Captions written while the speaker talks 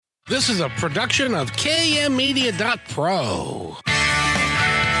This is a production of KMmedia.pro.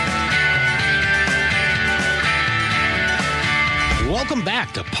 Welcome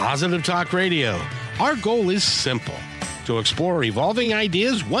back to Positive Talk Radio. Our goal is simple: to explore evolving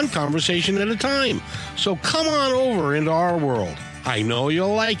ideas one conversation at a time. So come on over into our world. I know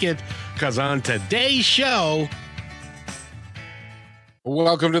you'll like it, because on today's show...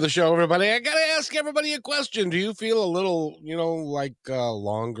 Welcome to the show, everybody. I got to ask everybody a question. Do you feel a little,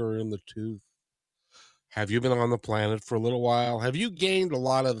 longer in the tooth? Have you been on the planet for a little while? Have you gained a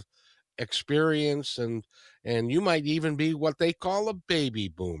lot of experience and you might even be what they call a baby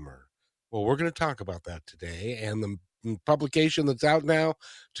boomer? Well, we're going to talk about that today, and the publication that's out now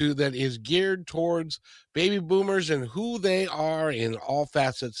that is geared towards baby boomers and who they are in all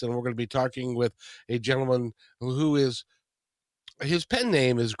facets. And we're going to be talking with a gentleman who is... His pen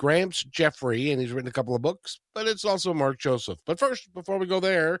name is Gramps Jeffrey, and he's written a couple of books, but it's also Mark Joseph. But first, before we go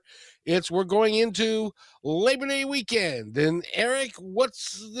there, we're going into Labor Day weekend. And Eric,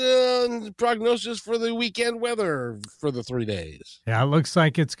 what's the prognosis for the weekend weather for the 3 days? Yeah, it looks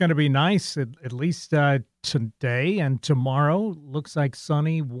like it's going to be nice, at least today and tomorrow. Looks like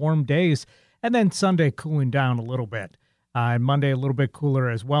sunny, warm days, and then Sunday cooling down a little bit. And Monday a little bit cooler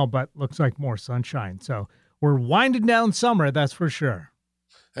as well, but looks like more sunshine. So we're winding down summer, that's for sure.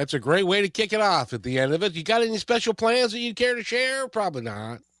 That's a great way to kick it off at the end of it. You got any special plans that you'd care to share? Probably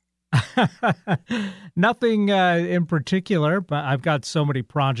not. Nothing in particular, but I've got so many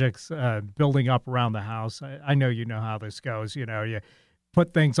projects building up around the house. I know you know how this goes. You know, you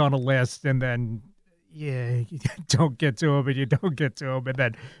put things on a list and then you don't get to them and you don't get to them. And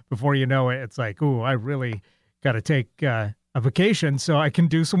then before you know it, it's like, ooh, I really got to take a vacation so I can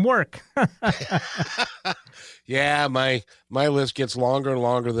do some work. Yeah, my list gets longer and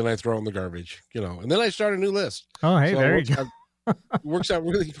longer than I throw in the garbage, and then I start a new list. Oh, hey, so there you go. It works out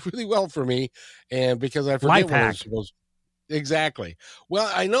really, really well for me, and because I forget what I'm supposed to. Exactly. Well,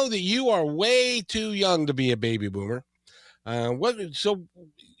 I know that you are way too young to be a baby boomer. So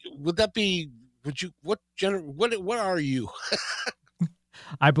would that be? What are you?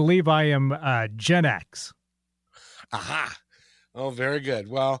 I believe I am Gen X. Aha. Oh, very good.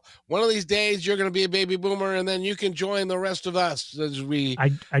 Well, one of these days you're going to be a baby boomer, and then you can join the rest of us as we...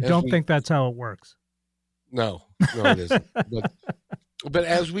 I don't think that's how it works. No, it isn't. But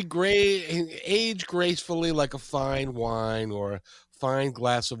as we age gracefully like a fine wine or a fine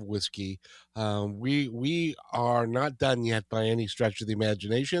glass of whiskey, we are not done yet by any stretch of the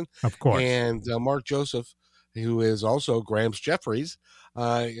imagination. Of course. And Mark Joseph, who is also Gramps Jeffrey,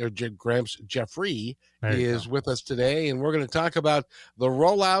 is with us today, and we're going to talk about the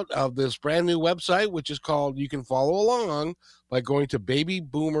rollout of this brand new website, which is called, you can follow along by going to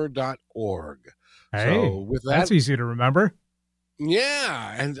babyboomer.org. Hey, so with that's easy to remember.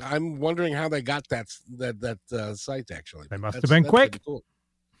 Yeah, and I'm wondering how they got that site, actually. They must have been quick. Cool.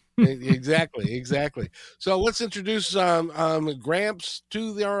 Exactly. So let's introduce Gramps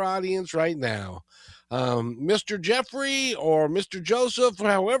to our audience right now. Mr. Jeffrey or Mr. Joseph,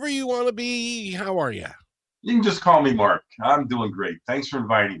 however you want to be, how are you? You can just call me Mark. I'm doing great. Thanks for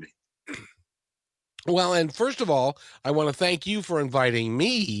inviting me. Well, and first of all, I want to thank you for inviting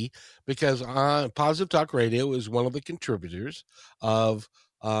me, because Positive Talk Radio is one of the contributors of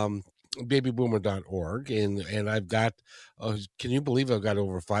babyboomer.org, and I've got, can you believe I've got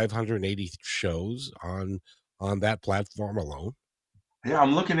over 580 shows on that platform alone? Yeah,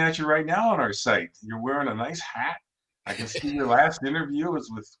 I'm looking at you right now on our site. You're wearing a nice hat. I can see your last interview was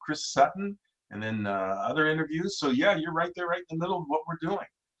with Chris Sutton, and then other interviews. So yeah, you're right there, right in the middle of what we're doing.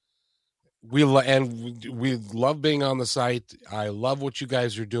 We love being on the site. I love what you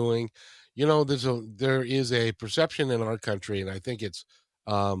guys are doing. There is a perception in our country, and I think it's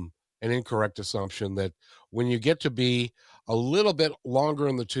an incorrect assumption, that when you get to be a little bit longer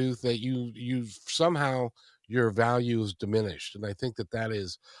in the tooth, that you somehow your value is diminished. And I think that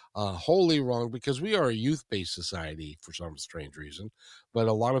is wholly wrong, because we are a youth-based society for some strange reason. But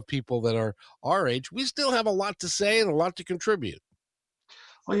a lot of people that are our age, we still have a lot to say and a lot to contribute.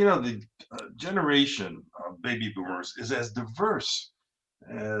 Well, the generation of baby boomers is as diverse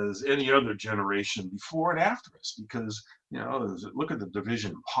as any other generation before and after us, because, look at the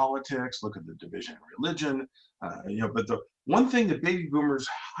division in politics, look at the division in religion, but the one thing that baby boomers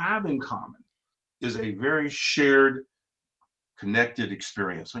have in common is a very shared, connected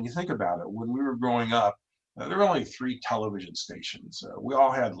experience. When you think about it, when we were growing up, there were only 3 television stations. We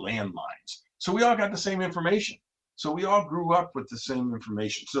all had landlines. So we all got the same information. So we all grew up with the same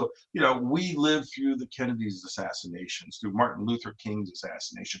information. So, we lived through the Kennedy's assassinations, through Martin Luther King's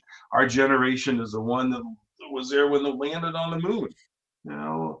assassination. Our generation is the one that was there when they landed on the moon.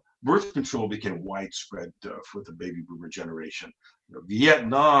 birth control became widespread for the baby boomer generation.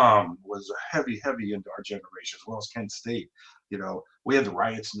 Vietnam was a heavy into our generation, as well as Kent State. We had the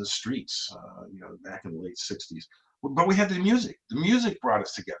riots in the streets, back in the late 60s. But we had the music. The music brought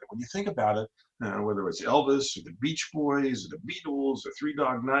us together. When you think about it, whether it's Elvis or the Beach Boys or the Beatles or Three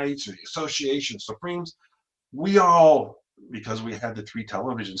Dog Nights or the Association Supremes, we all, because we had the three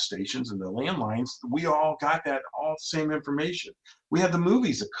television stations and the landlines, we all got that all same information. We had the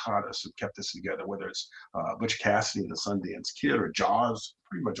movies that caught us and kept us together, whether it's Butch Cassidy and the Sundance Kid or Jaws,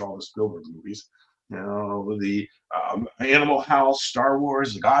 pretty much all the Spielberg movies, the Animal House, Star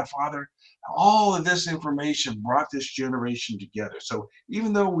Wars, The Godfather. All of this information brought this generation together. So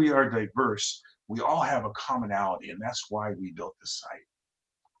even though we are diverse, we all have a commonality, and that's why we built this site.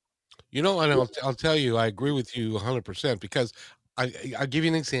 And I'll tell you, I agree with you 100% because I'll give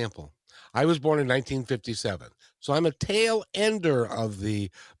you an example. I was born in 1957, so I'm a tail ender of the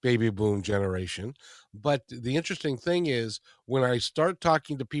baby boom generation. But the interesting thing is when I start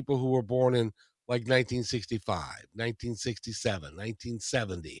talking to people who were born in like 1965, 1967,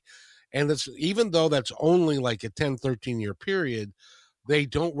 1970, and it's even though that's only like a 10, 13-year period, they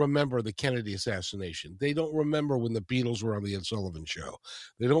don't remember the Kennedy assassination. They don't remember when the Beatles were on the Ed Sullivan Show.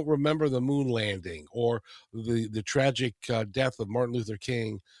 They don't remember the moon landing or the tragic death of Martin Luther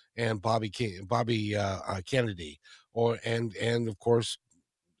King and Bobby Kennedy, and of course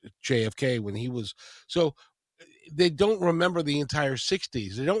JFK when he was so. They don't remember the entire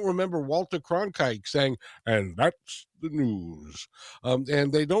 60s. They don't remember Walter Cronkite saying, and that's the news.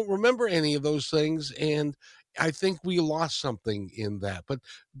 And they don't remember any of those things. And I think we lost something in that. But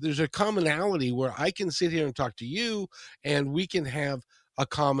there's a commonality where I can sit here and talk to you, and we can have a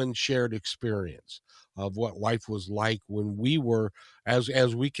common shared experience of what life was like when we were as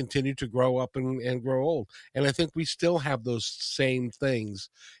we continue to grow up and grow old. And I think we still have those same things.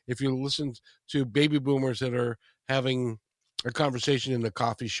 If you listen to baby boomers that are having a conversation in a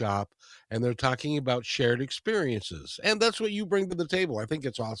coffee shop and they're talking about shared experiences, and that's what you bring to the table. I think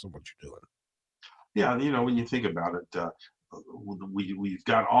it's awesome what you're doing. Yeah, when you think about it, we've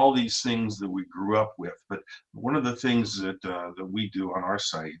got all these things that we grew up with, but one of the things that we do on our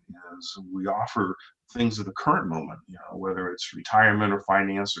site is we offer things of the current moment, whether it's retirement or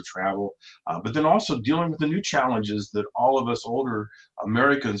finance or travel, but then also dealing with the new challenges that all of us older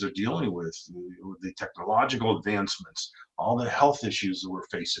Americans are dealing with the technological advancements, all the health issues that we're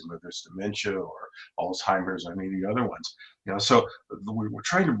facing, whether it's dementia or Alzheimer's, I mean, the other ones. So we're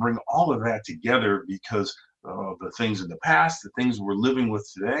trying to bring all of that together because the things in the past, the things we're living with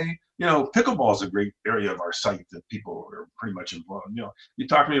today. Pickleball is a great area of our site that people are pretty much involved. You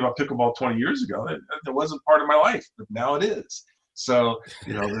talked to me about pickleball 20 years ago, that wasn't part of my life, but now it is. So,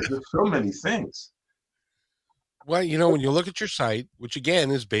 there's so many things. Well, when you look at your site, which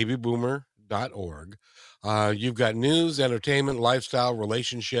again is babyboomer.org, you've got news, entertainment, lifestyle,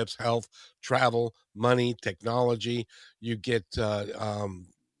 relationships, health, travel, money, technology. You get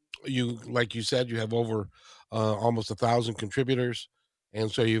like you said, you have over almost 1,000 contributors,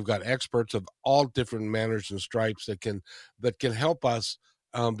 and so you've got experts of all different manners and stripes that can help us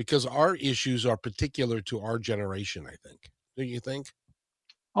because our issues are particular to our generation. I think. Do you think?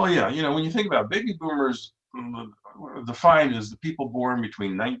 Oh yeah, when you think about baby boomers, defined as the people born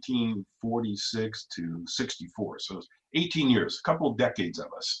between 1946 to 64, so it's 18 years, a couple of decades of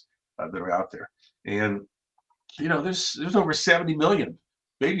us that are out there, and there's over 70 million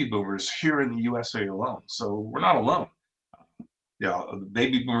baby boomers here in the USA alone, so we're not alone. The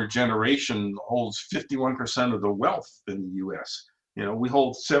baby boomer generation holds 51% of the wealth in the US. We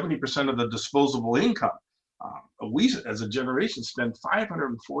hold 70% of the disposable income. We, as a generation, spend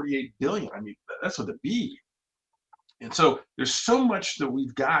 548 billion. I mean, that's with a B. And so there's so much that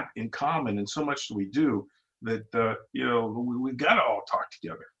we've got in common, and so much that we do that we've got to all talk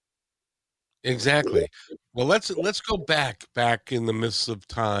together. Exactly. Well, let's go back in the midst of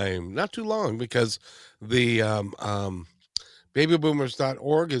time, not too long, because the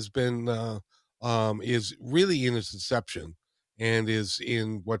babyboomers.org has been is really in its inception and is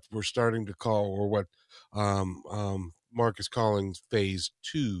in what we're starting to call, or what Mark is calling phase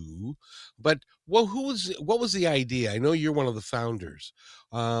 2. But what was the idea? I know you're one of the founders.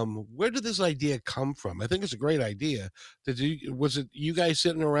 Where did this idea come from? I think it's a great idea. Was it you guys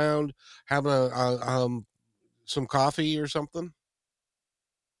sitting around having some coffee or something?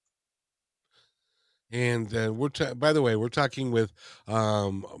 And by the way, we're talking with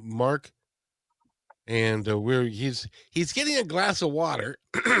Mark, and he's getting a glass of water,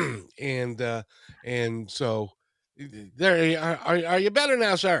 and so there. Are you better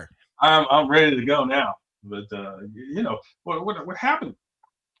now, sir? I'm ready to go now. But what happened?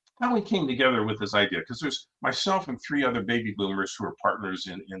 how we came together with this idea, because there's myself and three other baby boomers who are partners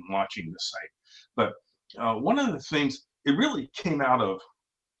in launching this site. But one of the things, it really came out of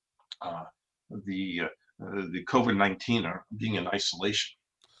uh, the COVID-19 or being in isolation.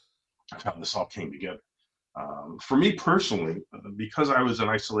 That's how this all came together. For me personally, because I was in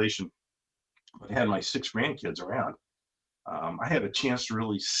isolation, I had my 6 grandkids around. I had a chance to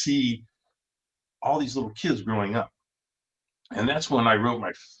really see all these little kids growing up. And that's when I wrote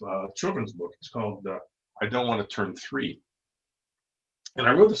my children's book. It's called I Don't Want to Turn 3. And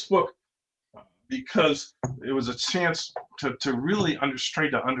I wrote this book because it was a chance to really try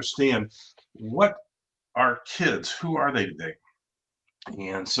to understand what are kids, who are they today?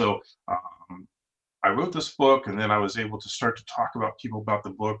 And so I wrote this book, and then I was able to start to talk about people about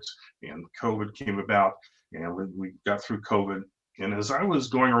the books, and COVID came about, and we got through COVID. And as I was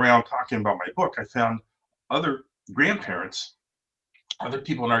going around talking about my book, I found other grandparents, other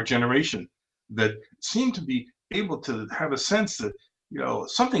people in our generation that seemed to be able to have a sense that,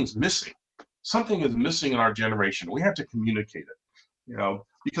 something's missing. Something is missing in our generation. We have to communicate it,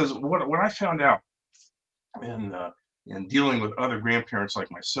 because what I found out in dealing with other grandparents like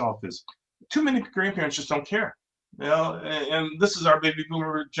myself is too many grandparents just don't care. And this is our baby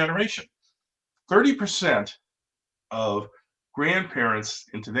boomer generation. 30% of grandparents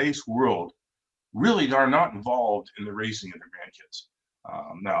in today's world really are not involved in the raising of their grandkids.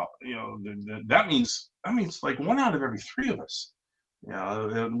 Now, that means like 1 out of every 3 of us.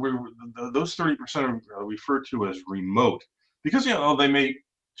 And those 30% are referred to as remote, because they may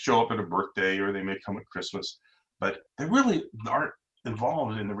show up at a birthday or they may come at Christmas, but they really aren't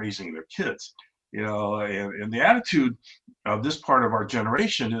involved in the raising of their kids. And the attitude of this part of our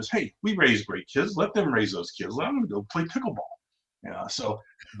generation is, hey, we raise great kids, let them raise those kids. Let them go play pickleball.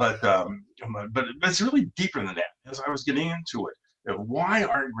 But it's really deeper than that. As I was getting into it, why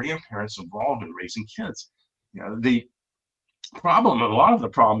aren't grandparents involved in raising kids? The problem, a lot of the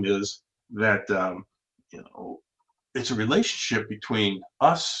problem is that it's a relationship between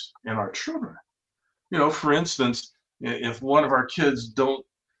us and our children. For instance, if one of our kids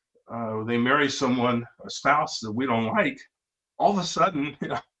they marry a spouse that we don't like, all of a sudden,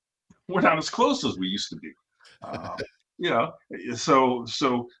 we're not as close as we used to be.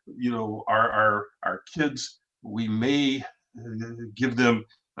 So our kids, we may give them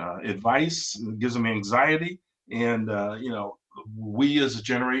advice, gives them anxiety, and we as a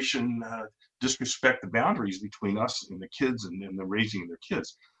generation disrespect the boundaries between us and the kids and the raising of their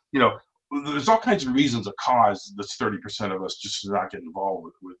kids. There's all kinds of reasons that cause this 30% of us just to not get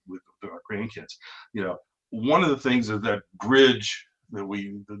involved with our grandkids. One of the things is that bridge that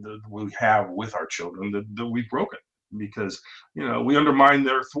we have with our children that we've broken, because we undermine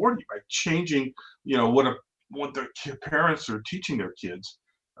their authority by changing what their parents are teaching their kids.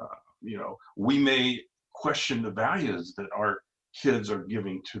 We may question the values that our kids are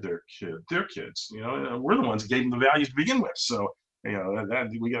giving to their kids. We're the ones that gave them the values to begin with. So that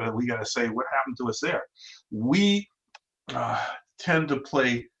we gotta say what happened to us there. We tend to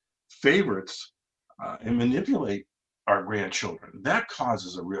play favorites and manipulate our grandchildren. That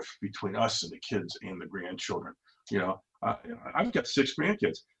causes a rift between us and the kids and the grandchildren. I've got 6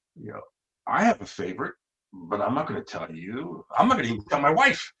 grandkids. I have a favorite, but I'm not going to tell you. I'm not going to even tell my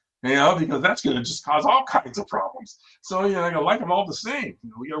wife. Because that's going to just cause all kinds of problems. So I like them all the same.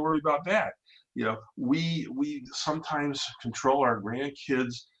 We got to worry about that. We sometimes control our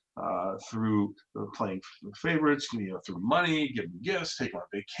grandkids through playing favorites, through money, giving gifts, taking on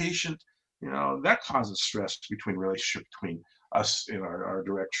vacation. That causes stress relationship between us and our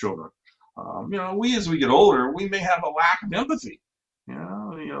direct children. We, as we get older, we may have a lack of empathy.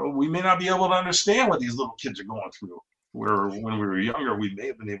 We may not be able to understand what these little kids are going through, where when we were younger, we may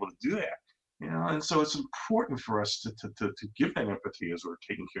have been able to do that. And so it's important for us to give that empathy as we're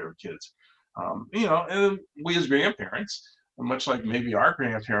taking care of kids. And we as grandparents, much like maybe our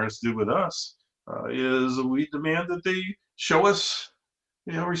grandparents did with us, is we demand that they show us,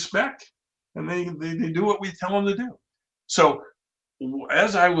 respect, and they do what we tell them to do. So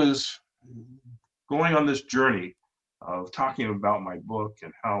as I was going on this journey of talking about my book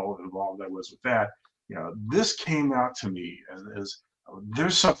and how involved I was with that, this came out to me as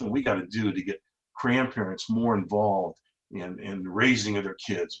there's something we got to do to get grandparents more involved in raising of their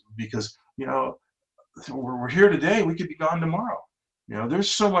kids, because we're here today, we could be gone tomorrow. There's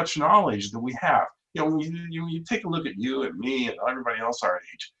so much knowledge that we have. You take a look at you and me and everybody else our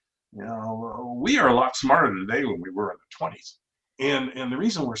age. We are a lot smarter today than we were in the 20s. And the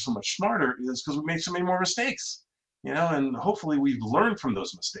reason we're so much smarter is because we made so many more mistakes. And hopefully we've learned from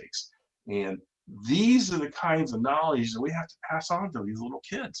those mistakes. And these are the kinds of knowledge that we have to pass on to these little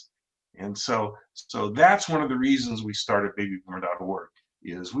kids. And so that's one of the reasons we started babyboomer.org,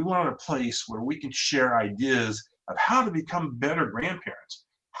 is we wanted a place where we can share ideas of how to become better grandparents,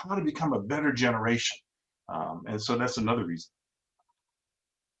 how to become a better generation. And so that's another reason.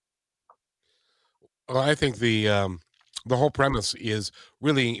 Well, I think the whole premise is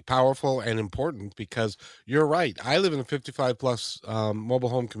really powerful and important because you're right. I live in a 55 plus mobile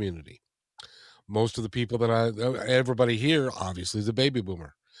home community. Most of the people everybody here obviously is a baby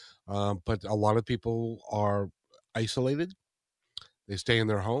boomer, but a lot of people are isolated. They stay in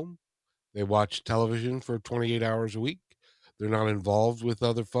their home. They watch television for 28 hours a week. They're not involved with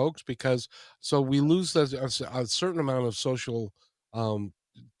other folks because so we lose a certain amount of social um,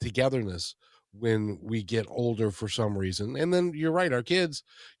 togetherness when we get older for some reason. And then you're right, our kids,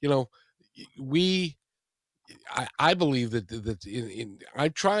 you know, we I believe that I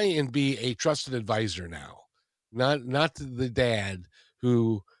try and be a trusted advisor now, not the dad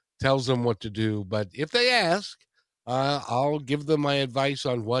who tells them what to do, but if they ask, I'll give them my advice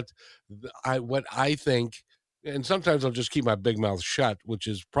on what I think, and sometimes I'll just keep my big mouth shut, which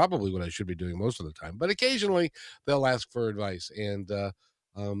is probably what I should be doing most of the time. But occasionally they'll ask for advice, and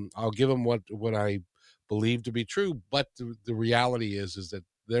I'll give them what I believe to be true. But the reality is that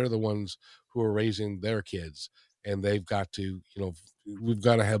they're the ones who are raising their kids, and they've got to, we've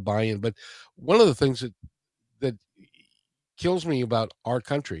got to have buy-in. But one of the things that kills me about our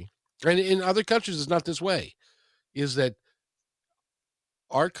country, and in other countries it's not this way, is that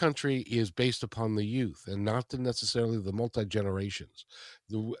our country is based upon the youth and not necessarily the multi-generations.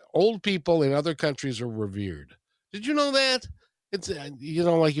 The old people in other countries are revered. Did you know that? It's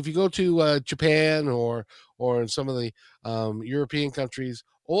like if you go to Japan or in some of the European countries,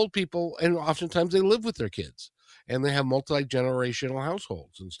 old people, and oftentimes they live with their kids and they have multi-generational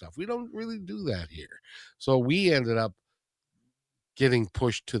households and stuff. We don't really do that here. So we ended up getting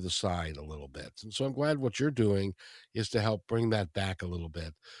pushed to the side a little bit. And so I'm glad what you're doing is to help bring that back a little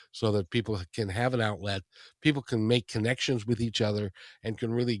bit so that people can have an outlet, people can make connections with each other and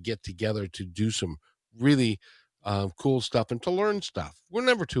can really get together to do some really cool stuff and to learn stuff. We're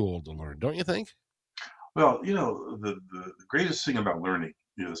never too old to learn, don't you think? Well, the greatest thing about learning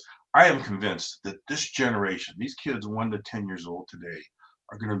is I am convinced that this generation, these kids 1 to 10 years old today,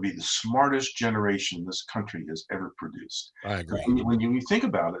 are going to be the smartest generation this country has ever produced. I agree. When you think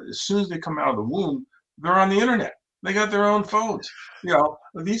about it, as soon as they come out of the womb, they're on the internet. They got their own phones.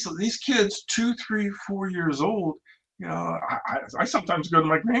 These kids, 2, 3, 4 years old. I sometimes go to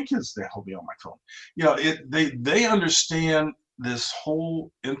my grandkids to help me on my phone. They understand this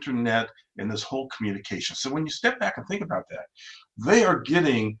whole internet and this whole communication. So when you step back and think about that, they are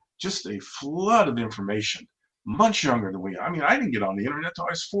getting just a flood of information much younger than we are. I mean, I didn't get on the internet till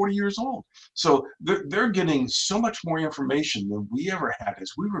I was 40 years old. So they're getting so much more information than we ever had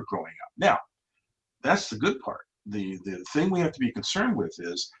as we were growing up. Now, that's the good part. The thing we have to be concerned with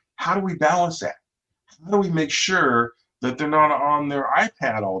is how do we balance that? How do we make sure that they're not on their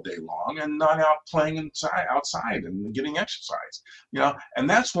iPad all day long and not out playing outside and getting exercise? And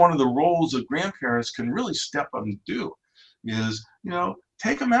that's one of the roles that grandparents can really step up and do is,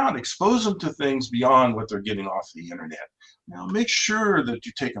 take them out, expose them to things beyond what they're getting off the internet. Make sure that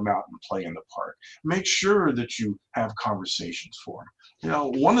you take them out and play in the park. Make sure that you have conversations for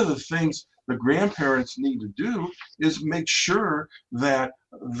them. One of the things the grandparents need to do is make sure that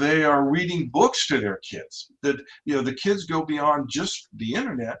they are reading books to their kids, that the kids go beyond just the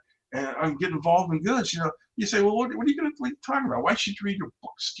internet and get involved in goods. You say, well, what are you going to talk about? Why should you read your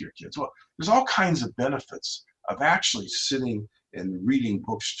books to your kids? Well, there's all kinds of benefits of actually sitting and reading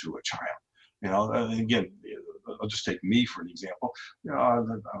books to a child. And again, I'll just take me for an example.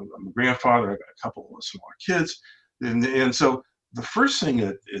 I'm a grandfather. I've got a couple of smaller kids, and so the first thing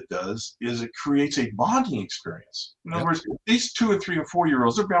it does is it creates a bonding experience. In other words, these 2 or 3 or 4 year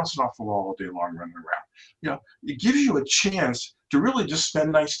olds, they're bouncing off the wall all day long, running around. It gives you a chance to really just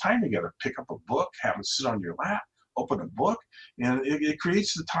spend nice time together. Pick up a book, have them sit on your lap, open a book, and it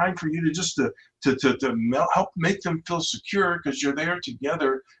creates the time for you to just to help make them feel secure because you're there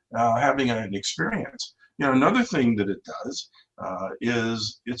together, having an experience. Another thing that it does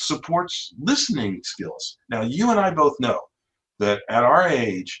is it supports listening skills. Now, you and I both know that at our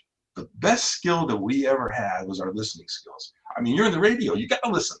age, the best skill that we ever had was our listening skills. I mean, you're in the radio, you got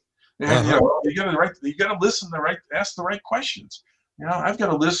to listen. And, you got to listen ask the right questions. I've got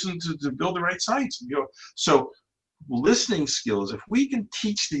to listen to build the right sites. So listening skills, if we can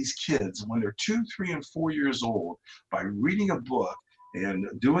teach these kids when they're 2, 3, and 4 years old by reading a book and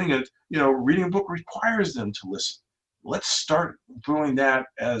doing it, reading a book requires them to listen. Let's start doing that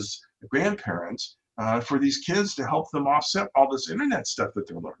as grandparents for these kids to help them offset all this internet stuff that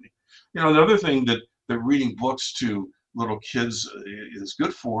they're learning. Another thing that reading books to little kids is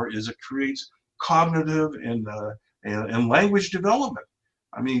good for is it creates cognitive and language development.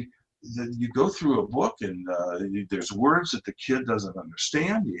 I mean, you go through a book and there's words that the kid doesn't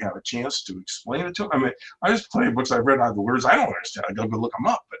understand. You have a chance to explain it to them. I mean, I just play books I've read out the words I don't understand. I go look them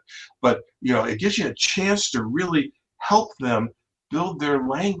up, but it gives you a chance to really help them build their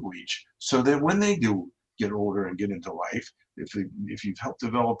language so that when they do get older and get into life, if you've helped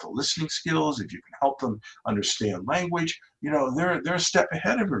develop the listening skills, if you can help them understand language, they're a step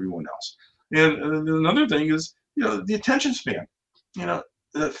ahead of everyone else. And another thing is, the attention span.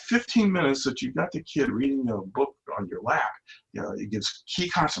 The 15 minutes that you've got the kid reading a book on your lap, it gives key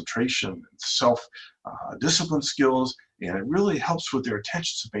concentration and self discipline skills, and it really helps with their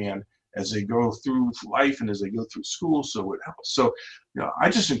attention span as they go through life and as they go through school. So it helps. So, I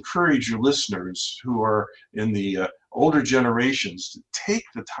just encourage your listeners who are in the older generations to take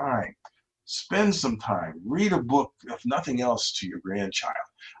the time, spend some time, read a book, if nothing else, to your grandchild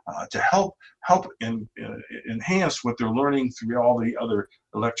to help enhance what they're learning through all the other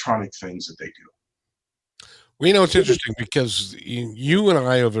electronic things that they do. It's interesting because you and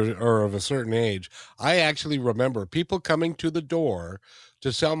I are of a certain age. I actually remember people coming to the door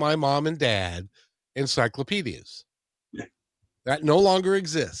to sell my mom and dad encyclopedias. Yeah. That no longer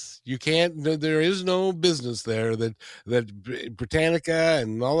exists. You can't. There is no business there that Britannica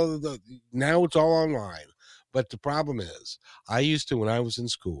and all of now it's all online. But the problem is, I used to when I was in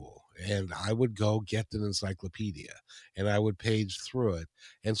school, and I would go get an encyclopedia, and I would page through it,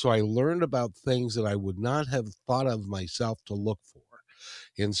 and so I learned about things that I would not have thought of myself to look for.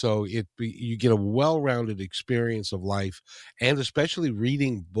 And so you get a well-rounded experience of life, and especially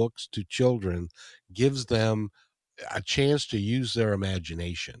reading books to children gives them a chance to use their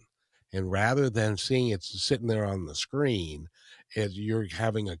imagination. And rather than seeing it sitting there on the screen, you're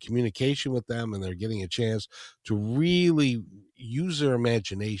having a communication with them and they're getting a chance to really use their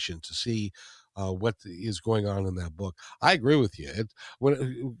imagination to see what is going on in that book. I agree with you.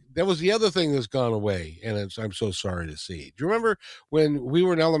 That was the other thing that's gone away, and I'm so sorry to see. Do you remember when we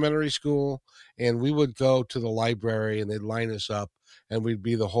were in elementary school and we would go to the library and they'd line us up and we'd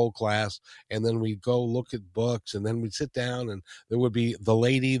be the whole class, and then we'd go look at books, and then we'd sit down and there would be the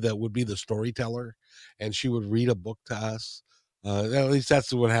lady that would be the storyteller, and she would read a book to us. At least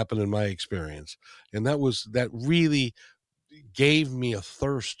that's what happened in my experience. And that really gave me a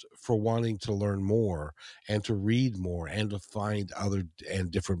thirst for wanting to learn more and to read more and to find other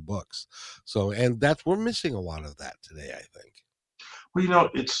and different books. So, and we're missing a lot of that today, I think. Well,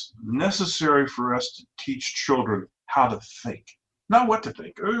 it's necessary for us to teach children how to think, not what to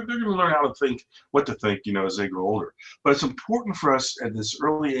think. They're going to learn how to think, what to think, as they grow older. But it's important for us at this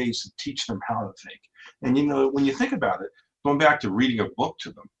early age to teach them how to think. And, when you think about it, going back to reading a book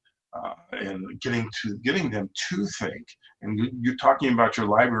to them, and getting them to think, and you're talking about your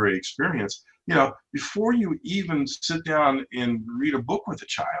library experience, before you even sit down and read a book with a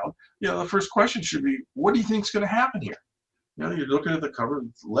child, the first question should be, what do you think is going to happen here? You're looking at the cover,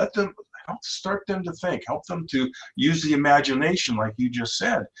 start them to think, help them to use the imagination, like you just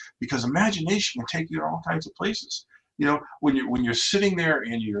said, because imagination can take you to all kinds of places. When you're sitting there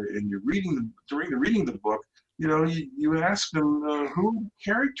and you're reading the book, you ask them who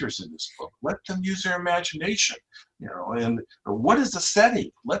characters in this book. Let them use their imagination, and what is the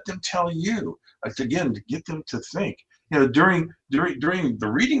setting? Let them tell you. Again, to get them to think. During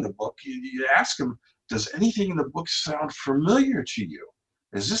the reading the book, you ask them, does anything in the book sound familiar to you?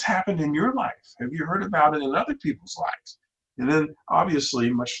 Has this happened in your life? Have you heard about it in other people's lives? And then,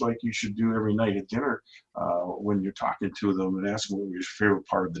 obviously, much like you should do every night at dinner, when you're talking to them and asking what was your favorite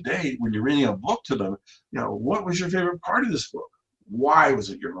part of the day, when you're reading a book to them, what was your favorite part of this book? Why was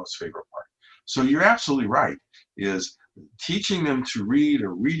it your most favorite part? So you're absolutely right, is teaching them to read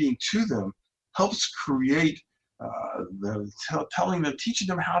or reading to them helps create teaching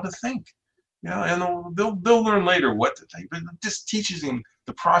them how to think. And they'll learn later what to think, but it just teaches them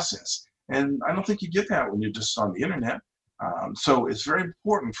the process. And I don't think you get that when you're just on the internet. So it's very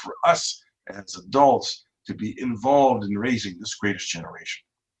important for us as adults to be involved in raising this greatest generation.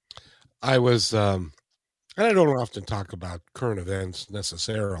 I was, and I don't often talk about current events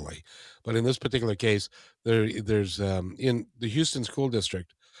necessarily, but in this particular case, there's in the Houston School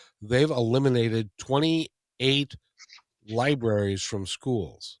District, they've eliminated 28 libraries from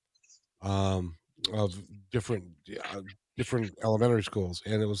schools of different elementary schools,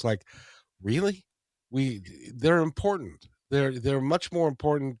 and it was like, really, they're important. They're much more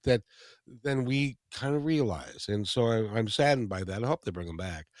important than we kind of realize, and so I'm saddened by that. I hope they bring them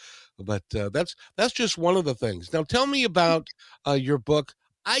back. But that's just one of the things. Now, tell me about your book.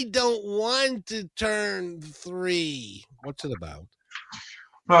 I don't want to turn 3. What's it about?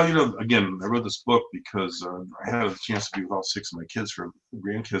 Well, again, I wrote this book because I had a chance to be with all 6 of my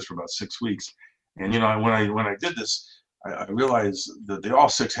grandkids for about 6 weeks. And when I did this, I realized that they all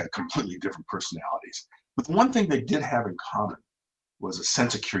 6 had completely different personalities. But the one thing they did have in common was a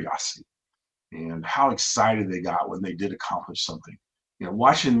sense of curiosity and how excited they got when they did accomplish something.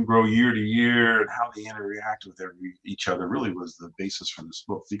 Watching them grow year to year and how they interact with each other really was the basis for this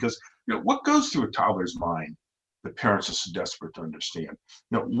book. Because what goes through a toddler's mind that parents are so desperate to understand?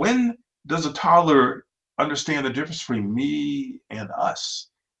 When does a toddler understand the difference between me and us?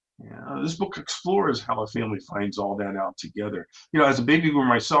 This book explores how a family finds all that out together. As a baby boomer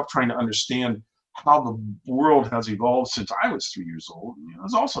myself, trying to understand how the world has evolved since I was 3 years old,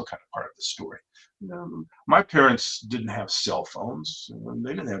 is also kind of part of the story. My parents didn't have cell phones.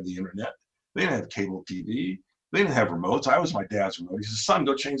 They didn't have the internet. They didn't have cable TV. They didn't have remotes. I was my dad's remote. He said, "Son,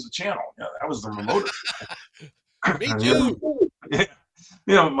 go change the channel." That was the remote. Me too.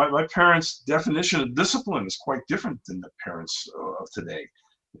 My parents' definition of discipline is quite different than the parents of today.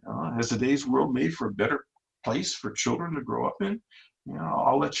 Has today's world made for a better place for children to grow up in?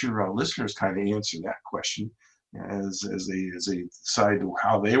 I'll let your listeners kind of answer that question as they decide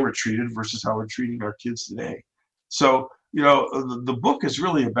how they were treated versus how we're treating our kids today. So, the book is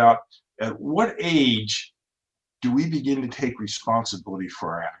really about at what age do we begin to take responsibility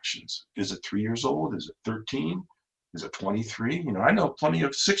for our actions? Is it 3 years old? Is it 13? Is it 23? I know plenty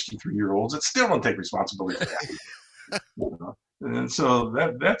of 63-year-olds that still don't take responsibility for that. And so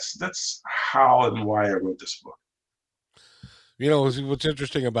that's how and why I wrote this book. What's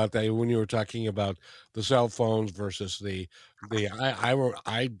interesting about that, when you were talking about the cell phones versus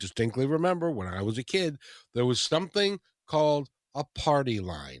I distinctly remember when I was a kid, there was something called a party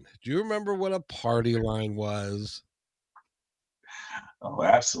line. Do you remember what a party line was? Oh,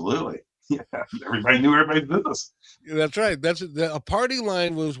 absolutely. Yeah, everybody knew everybody's business. That's right. A party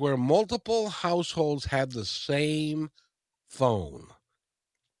line was where multiple households had the same phone.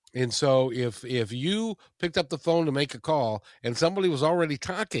 And so if you picked up the phone to make a call and somebody was already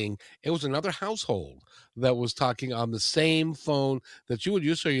talking, it was another household that was talking on the same phone that you would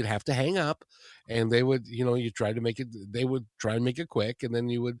use. So you'd have to hang up, and they would, they would try to make it quick, and then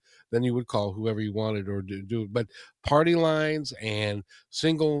you would call whoever you wanted or do it. But party lines and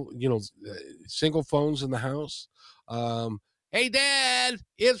single phones in the house. Hey, Dad,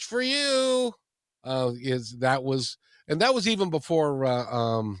 it's for you. And that was even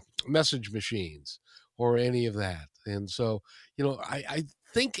before message machines or any of that. And so, I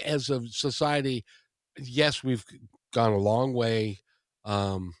think as a society, yes, we've gone a long way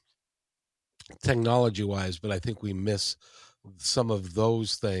technology wise, but I think we miss some of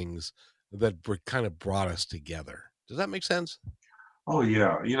those things that kind of brought us together. Does that make sense? Oh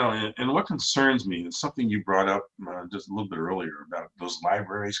yeah, and what concerns me is something you brought up just a little bit earlier about those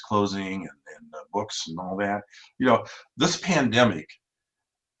libraries closing and books and all that. This pandemic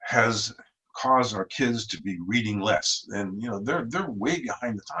has caused our kids to be reading less, and they're way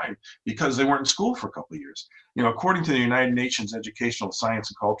behind the time because they weren't in school for a couple of years. According to the United Nations Educational, Science,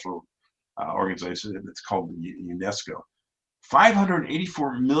 and Cultural Organization, it's called UNESCO,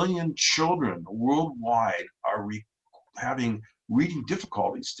 584 million children worldwide are having reading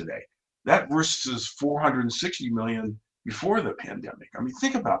difficulties today. That versus 460 million before the pandemic. I mean,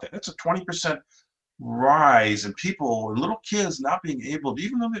 think about that. That's a 20% rise in people and little kids not being able to,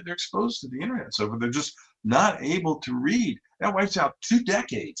 even though they're exposed to the internet, so they're just not able to read. That wipes out 2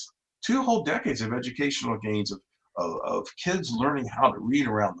 whole decades of educational gains of kids learning how to read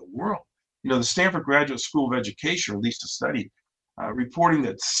around the world. The Stanford Graduate School of Education released a study reporting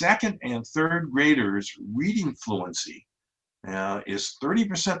that second and third graders' reading fluency is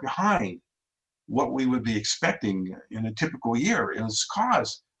 30% behind what we would be expecting in a typical year. It was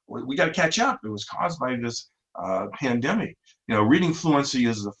caused, we got to catch up. It was caused by this pandemic. Reading fluency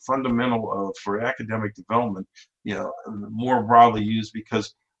is a fundamental for academic development, more broadly used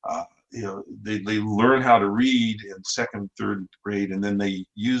because, they learn how to read in second, third grade, and then they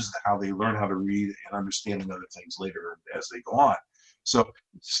use how they learn how to read and understanding other things later as they go on. So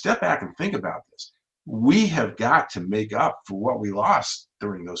step back and think about this. We have got to make up for what we lost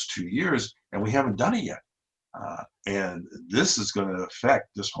during those 2 years, and we haven't done it yet. And this is going to affect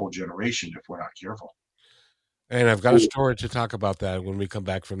this whole generation if we're not careful. And I've got a story to talk about that when we come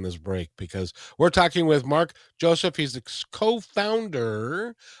back from this break, because we're talking with Mark Joseph. He's the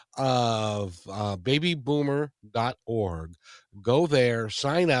co-founder of babyboomer.org. Go there,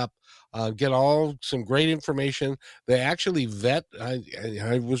 sign up, get some great information. They actually vet.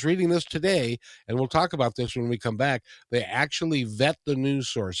 I was reading this today, and we'll talk about this when we come back. They actually vet the news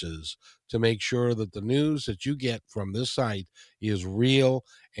sources to make sure that the news that you get from this site is real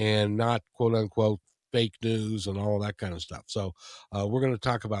and not quote unquote fake news and all of that kind of stuff. So we're going to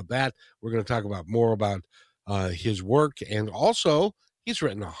talk about that. We're going to talk about more about his work, and also he's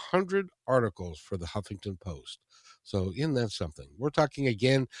written 100 articles for the Huffington Post. So isn't that something? We're talking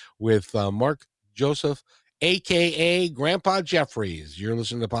again with Mark Joseph, aka Grandpa Jeffries. You're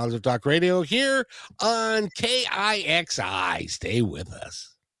listening to Positive Talk Radio here on KIXI. Stay with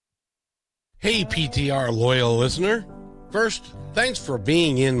us. Hey, PTR loyal listener. First, thanks for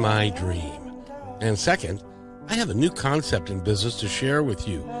being in my dream. And second, I have a new concept in business to share with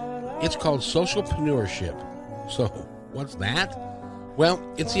you. It's called socialpreneurship. So, what's that? Well,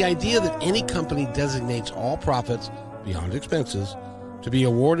 it's the idea that any company designates all profits, beyond expenses, to be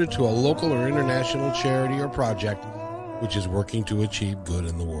awarded to a local or international charity or project which is working to achieve good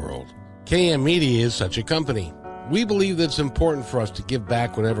in the world. KM Media is such a company. We believe that it's important for us to give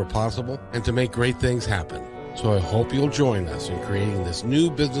back whenever possible and to make great things happen. So I hope you'll join us in creating this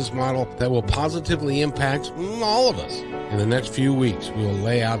new business model that will positively impact all of us. In the next few weeks, we will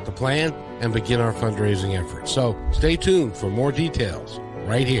lay out the plan and begin our fundraising efforts. So stay tuned for more details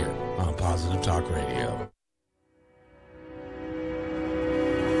right here on Positive Talk Radio.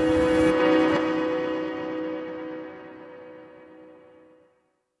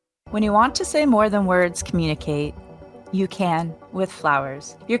 When you want to say more than words communicate, you can with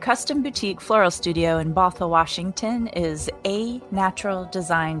flowers. Your custom boutique floral studio in Bothell, Washington is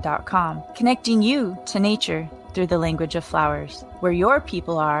anaturaldesign.com, connecting you to nature through the language of flowers. Where your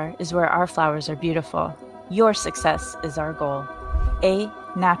people are is where our flowers are beautiful. Your success is our goal.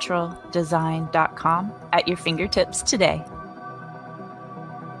 anaturaldesign.com at your fingertips today.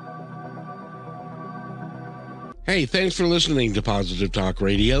 Hey, thanks for listening to Positive Talk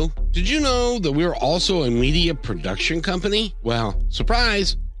Radio. Did you know that we're also a media production company? Well,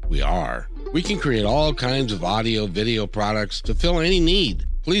 surprise, we are. We can create all kinds of audio, video products to fill any need.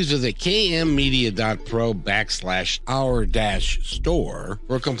 Please visit kmmedia.pro/our-store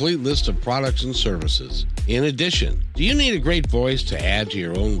for a complete list of products and services. In addition, do you need a great voice to add to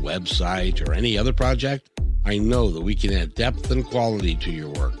your own website or any other project? I know that we can add depth and quality to your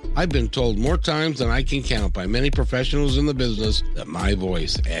work. I've been told more times than I can count by many professionals in the business that my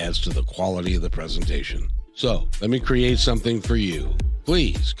voice adds to the quality of the presentation. So, let me create something for you.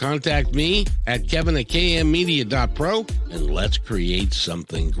 Please contact me at kevin@kmmedia.pro and let's create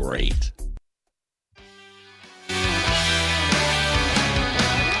something great.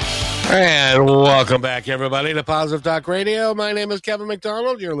 And welcome back, everybody, to Positive Talk Radio. My name is Kevin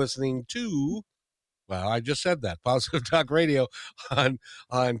McDonald. You're listening to... Well, I just said that. Positive Talk Radio on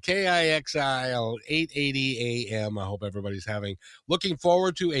KIXI 880 AM. I hope everybody's looking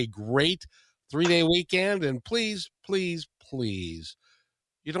forward to a great 3-day weekend. And please, please, please,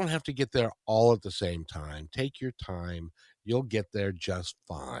 you don't have to get there all at the same time. Take your time. You'll get there just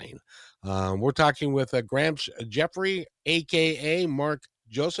fine. We're talking with Gramps Jeffrey, a.k.a. Mark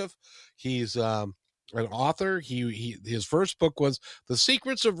Joseph. He's an author. His first book was The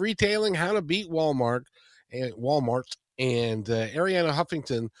Secrets of Retailing: How to Beat Walmart. And Ariana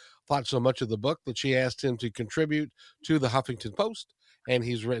Huffington thought so much of the book that she asked him to contribute to the Huffington Post. And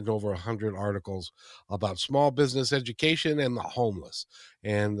he's written over 100 articles about small business education and the homeless,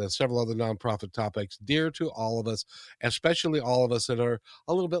 and several other nonprofit topics dear to all of us, especially all of us that are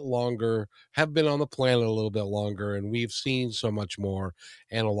a little bit longer, have been on the planet a little bit longer, and we've seen so much more.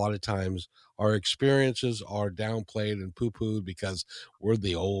 And a lot of times our experiences are downplayed and poo-pooed because we're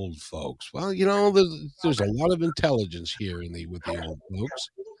the old folks. Well, there's a lot of intelligence here with the old folks.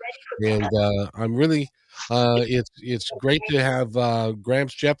 And I'm really, it's great to have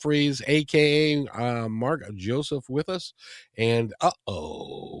Gramps Jeffries, aka Mark Joseph, with us. And there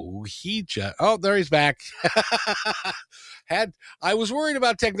he's back. I was worried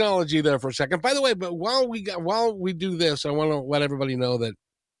about technology there for a second. By the way, but while we do this, I want to let everybody know that,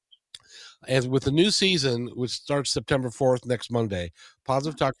 as with the new season, which starts September 4th, next Monday,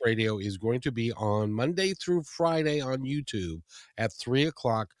 Positive Talk Radio is going to be on Monday through Friday on YouTube at 3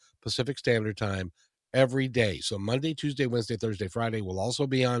 o'clock Pacific Standard Time every day. So Monday, Tuesday, Wednesday, Thursday, Friday will also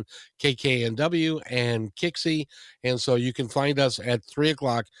be on KKNW and KIXI. And so you can find us at 3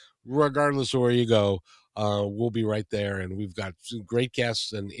 o'clock, regardless of where you go, we'll be right there, and we've got some great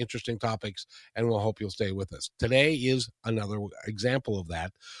guests and interesting topics, and we'll hope you'll stay with us. Today is another example of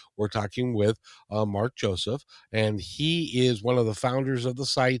that. We're talking with Mark Joseph, and he is one of the founders of the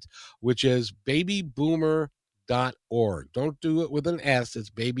site, which is babyboomer.org. Don't do it with an S, it's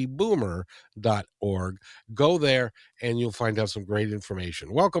babyboomer.org. Go there and you'll find out some great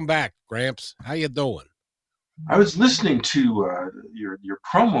information. Welcome back, Gramps. How you doing? I was listening to your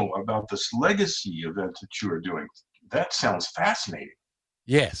promo about this legacy event that you are doing. That sounds fascinating.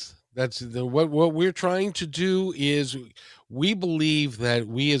 Yes, that's what we're trying to do. Is we believe that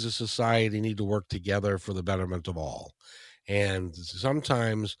we as a society need to work together for the betterment of all. And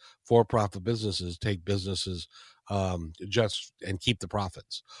sometimes for-profit businesses take businesses just and keep the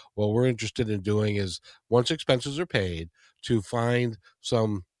profits. What we're interested in doing is, once expenses are paid, to find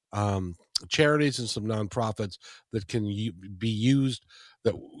some charities and some nonprofits that can be used,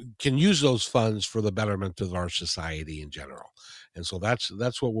 that can use those funds for the betterment of our society in general. And so that's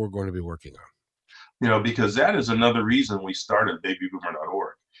what we're going to be working on. Because that is another reason we started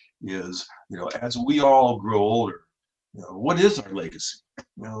babyboomer.org is, as we all grow older, what is our legacy?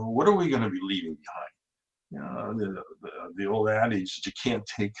 What are we going to be leaving behind? The old adage that you can't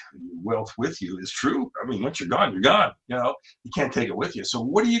take wealth with you is true. I mean, once you're gone, you're gone. You can't take it with you. So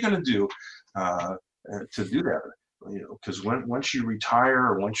what are you going to do to do that? Because once you retire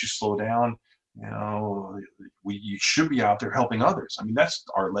or once you slow down, you should be out there helping others. I mean, that's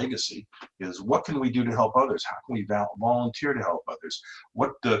our legacy, is what can we do to help others? How can we volunteer to help others?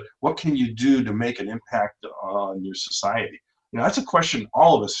 What can you do to make an impact on your society? That's a question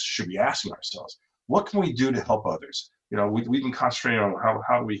all of us should be asking ourselves. What can we do to help others? We've been concentrating on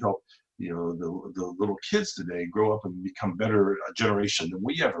how do we help the little kids today grow up and become better a generation than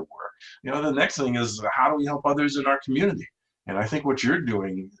we ever were. The next thing is, how do we help others in our community? And I think what you're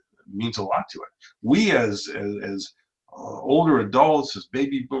doing means a lot to it. We as older adults, as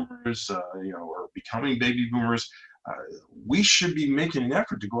baby boomers, or becoming baby boomers, we should be making an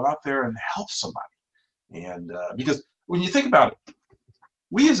effort to go out there and help somebody. And because when you think about it,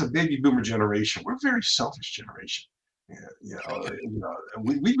 we as a baby boomer generation, we're a very selfish generation.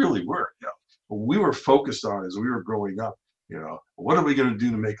 We really were. We were focused on, as we were growing up, what are we going to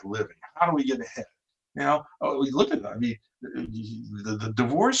do to make a living? How do we get ahead? We look at it. I mean, the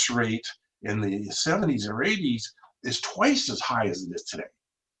divorce rate in the 70s or 80s is twice as high as it is today.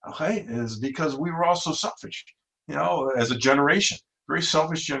 Okay, is because we were also selfish, as a generation, very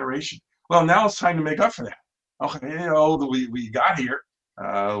selfish generation. Well, now it's time to make up for that. Okay, we got here,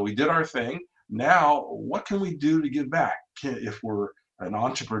 we did our thing. Now, what can we do to give back? If we're an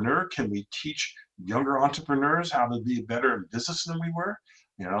entrepreneur, can we teach younger entrepreneurs how to be better in business than we were?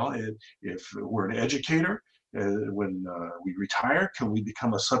 If we're an educator, when we retire, can we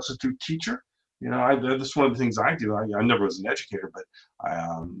become a substitute teacher? That's one of the things I do. I never was an educator, but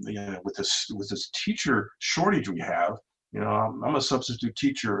with this teacher shortage we have, I'm a substitute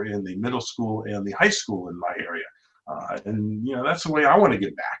teacher in the middle school and the high school in my area. And that's the way I want to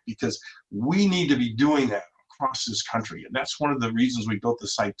get back, because we need to be doing that across this country. And that's one of the reasons we built the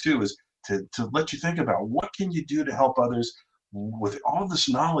site too, is to let you think about what can you do to help others with all this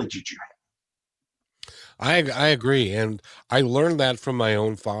knowledge that you have. I agree. And I learned that from my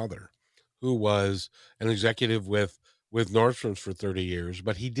own father, who was an executive with Nordstrom's for 30 years,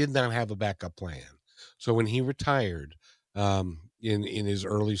 but he did not have a backup plan. So when he retired in his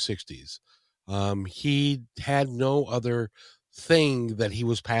early 60s, he had no other thing that he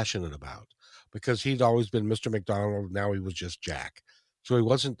was passionate about, because he'd always been Mr. McDonald. Now he was just Jack. So he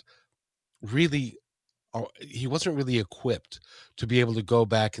wasn't really equipped to be able to go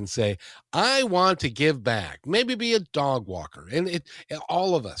back and say, I want to give back, maybe be a dog walker. And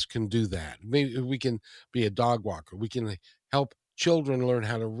all of us can do that. Maybe we can be a dog walker. We can help children learn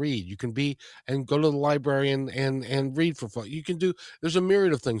how to read. You can be and go to the library and read for fun. There's a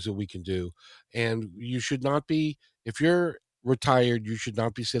myriad of things that we can do. And you should not be, if you're retired, you should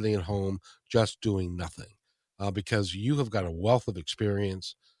not be sitting at home just doing nothing, because you have got a wealth of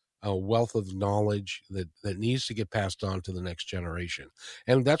experience, a wealth of knowledge that needs to get passed on to the next generation.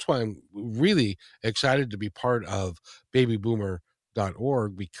 And that's why I'm really excited to be part of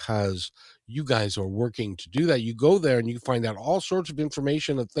babyboomer.org, because you guys are working to do that. You go there and you find out all sorts of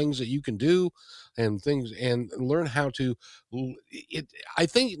information of things that you can do and learn how to I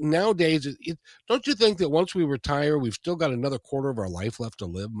think nowadays, don't you think that once we retire, we've still got another quarter of our life left to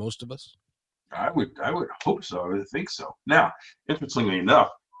live, most of us? I would hope so. I would think so. Now, interestingly enough,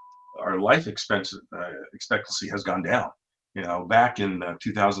 our life expectancy has gone down. Back in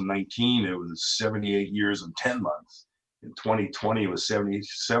 2019, it was 78 years and 10 months. In 2020, it was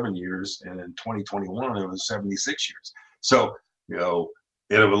 77 years, and in 2021, it was 76 years. So,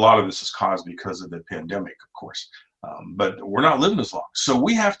 and a lot of this is caused because of the pandemic, of course. But we're not living as long. So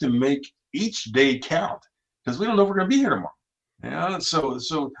we have to make each day count because we don't know if we're going to be here tomorrow. Yeah, so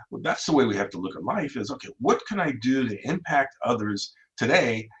that's the way we have to look at life is, okay, what can I do to impact others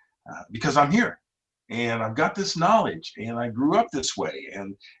today because I'm here and I've got this knowledge and I grew up this way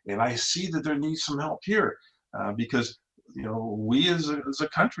and I see that there needs some help here because, we as a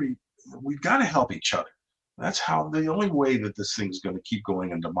country, we've got to help each other. That's how the only way that this thing's going to keep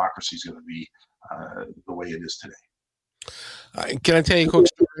going and democracy is going to be the way it is today. Can I tell you a quick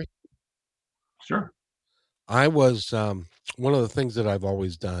story? Sure. I was one of the things that I've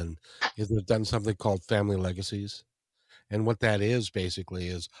always done is I've done something called family legacies. And what that is basically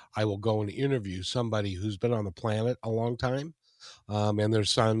is I will go and interview somebody who's been on the planet a long time. And their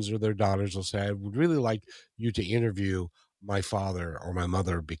sons or their daughters will say, I would really like you to interview my father or my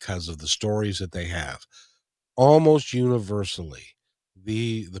mother because of the stories that they have. Almost universally,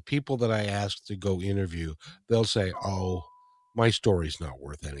 the people that I ask to go interview, they'll say, oh, my story's not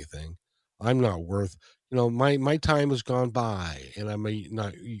worth anything. I'm not worth, my time has gone by and I'm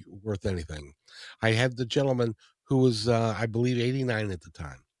not worth anything. I had the gentleman who was, I believe, 89 at the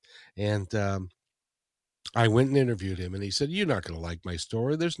time. And I went and interviewed him and he said, you're not going to like my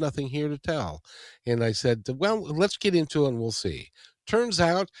story. There's nothing here to tell. And I said, well, let's get into it and we'll see. Turns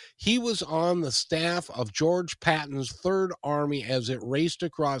out he was on the staff of George Patton's Third Army as it raced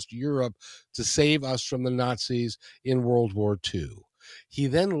across Europe to save us from the Nazis in World War II. He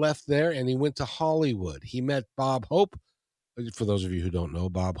then left there and he went to Hollywood. He met Bob Hope. For those of you who don't know,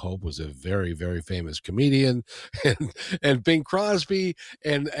 Bob Hope was a very, very famous comedian, and Bing Crosby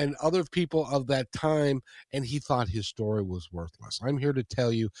and other people of that time, and he thought his story was worthless. I'm here to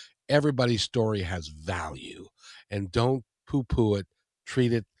tell you everybody's story has value, and don't poo-poo it.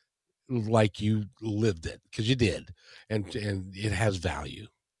 Treat it like you lived it, because you did, and it has value.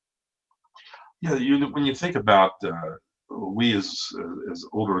 Yeah, when you think about we as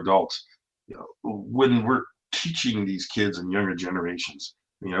older adults, when we're teaching these kids and younger generations,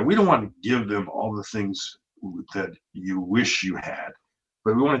 we don't want to give them all the things that you wish you had,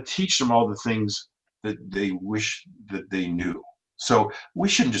 but we want to teach them all the things that they wish that they knew. So we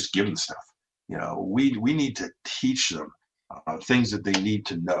shouldn't just give them stuff. We need to teach them things that they need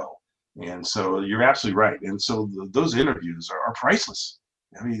to know. And so you're absolutely right. And so those interviews are priceless.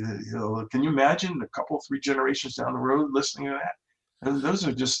 I mean, can you imagine a couple, 3 generations down the road listening to that? And those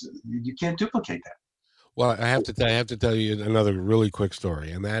are just, you can't duplicate that. Well, I have to tell you another really quick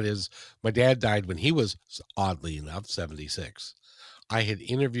story, and that is my dad died when he was, oddly enough, 76. I had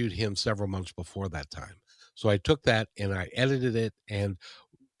interviewed him several months before that time. So I took that and I edited it, and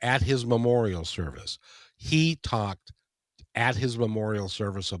at his memorial service, he talked at his memorial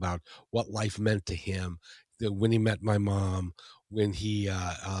service about what life meant to him, when he met my mom, when he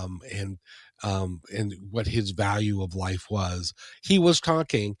and what his value of life was. He was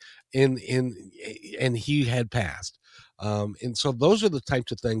talking and he had passed. And so those are the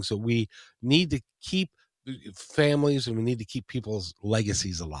types of things that we need to keep families, and we need to keep people's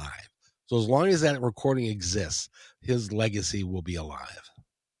legacies alive. So as long as that recording exists, his legacy will be alive.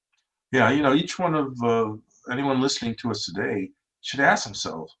 Yeah, each one of anyone listening to us today should ask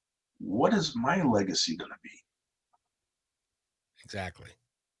themselves, what is my legacy going to be?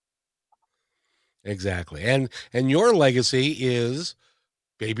 Exactly. And your legacy is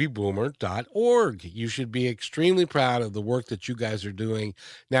babyboomer.org. You should be extremely proud of the work that you guys are doing.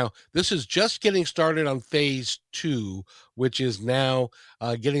 Now, this is just getting started on phase 2, which is now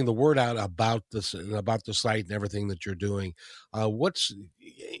getting the word out about this and about the site and everything that you're doing. What's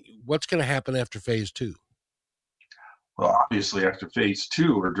going to happen after phase 2? Well, obviously, after phase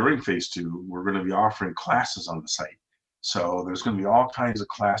 2 or during phase 2, we're going to be offering classes on the site. So there's going to be all kinds of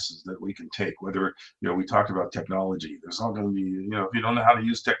classes that we can take, whether, we talked about technology. There's all going to be, if you don't know how to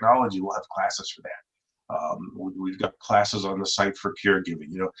use technology, we'll have classes for that. We've got classes on the site for caregiving.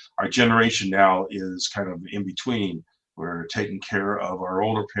 Our generation now is kind of in between. We're taking care of our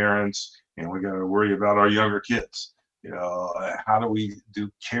older parents and we got to worry about our younger kids. How do we do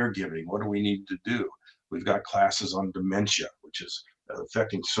caregiving? What do we need to do? We've got classes on dementia, which is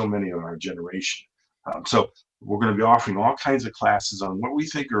affecting so many of our generation. So we're going to be offering all kinds of classes on what we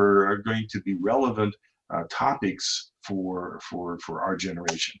think are going to be relevant topics for our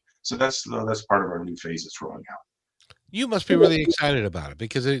generation. So that's part of our new phase that's rolling out. You must be really excited about it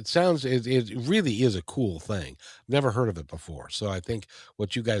because it really is a cool thing. Never heard of it before. So I think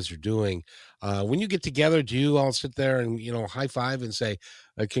what you guys are doing, when you get together, do you all sit there and, high five and say,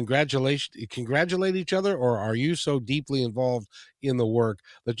 congratulate each other? Or are you so deeply involved in the work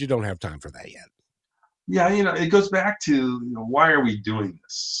that you don't have time for that yet? Yeah, it goes back to, why are we doing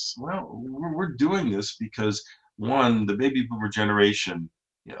this? Well, we're doing this because, one, the baby boomer generation,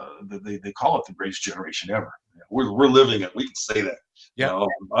 they call it the greatest generation ever. We're living it. We can say that. Yep.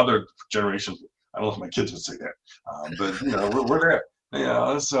 Other generations, I don't know if my kids would say that, but we're there.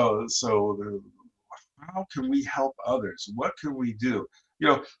 How can we help others? What can we do?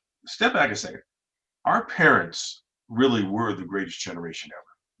 Step back a second. Our parents really were the greatest generation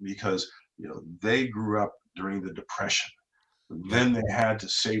ever because they grew up during the Depression. Then they had to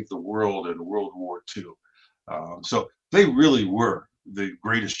save the world in World War II. So they really were the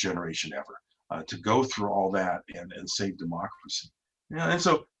greatest generation ever to go through all that and save democracy. Yeah, and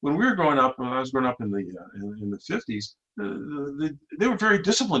so when I was growing up in the 50s, they were a very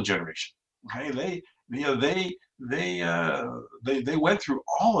disciplined generation. Okay, they went through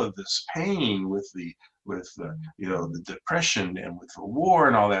all of this pain with the depression and with the war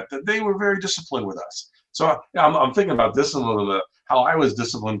and all that. That they were very disciplined with us. So I'm thinking about discipline, how I was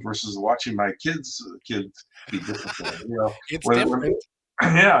disciplined versus watching my kids be disciplined. It's different.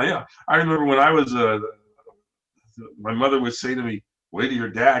 Yeah. I remember when I was my mother would say to me, "Wait till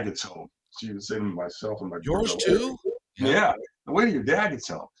your dad gets home." She would say to myself and my yours brother, too. Yeah, wait till your dad gets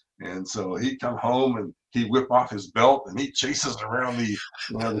home. And so he'd come home and he'd whip off his belt and he'd chase us around the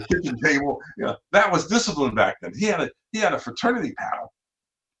kitchen table. That was discipline back then. He had a fraternity paddle.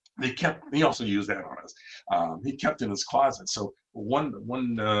 He also used that on us. He kept in his closet. So one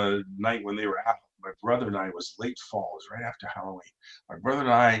night when they were out, my brother and I, it was late fall, it was right after Halloween. My brother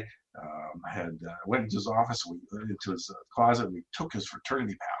and I had went into his office, into his closet, and we took his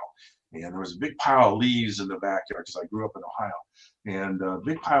fraternity paddle. And there was a big pile of leaves in the backyard because I grew up in Ohio, and a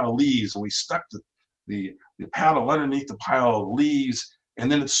big pile of leaves, and we stuck the paddle underneath the pile of leaves,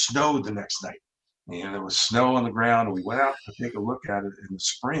 and then it snowed the next night. And there was snow on the ground, and we went out to take a look at it in the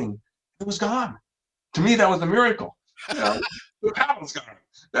spring. It was gone. To me, that was a miracle. The paddle's gone.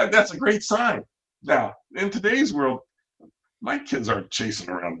 That's a great sign. Now, in today's world, my kids aren't chasing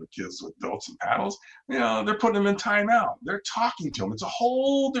around the kids with belts and paddles. They're putting them in timeout. They're talking to them. It's a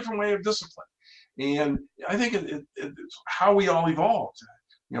whole different way of discipline. And I think it's how we all evolved.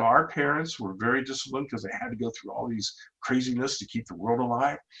 Our parents were very disciplined because they had to go through all these craziness to keep the world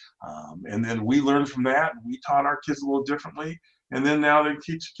alive. And then we learned from that. We taught our kids a little differently. And then now they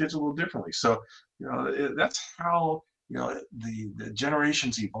teach kids a little differently. So, that's how, the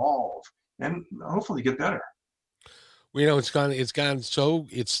generations evolve and hopefully get better.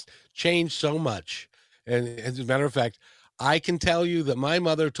 It's changed so much. And as a matter of fact, I can tell you that my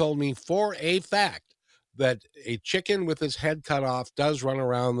mother told me for a fact that a chicken with his head cut off does run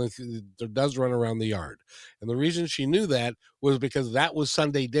around the yard. And the reason she knew that was because that was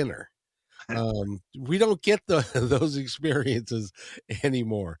Sunday dinner. We don't get those experiences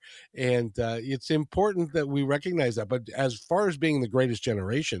anymore. And it's important that we recognize that. But as far as being the greatest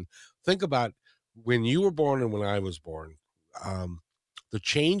generation, think about when you were born and when I was born, the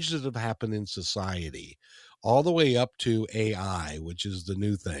changes that have happened in society, all the way up to AI, which is the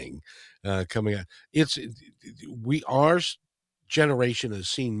new thing coming out. Our generation has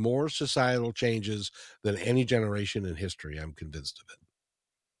seen more societal changes than any generation in history. I'm convinced of it.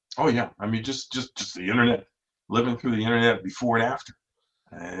 Oh yeah, I mean just the internet, living through the internet before and after.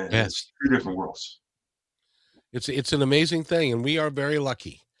 Yes. It's two different worlds. It's an amazing thing, and we are very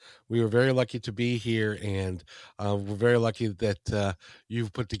lucky. We are very lucky to be here, and we're very lucky that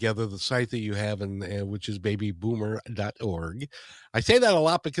you've put together the site that you have, and which is babyboomer.org. I say that a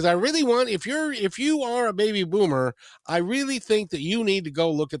lot because I really want, if you are a baby boomer, I really think that you need to go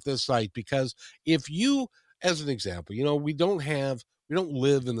look at this site, because if you, as an example, we don't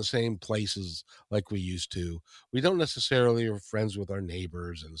live in the same places like we used to. We don't necessarily are friends with our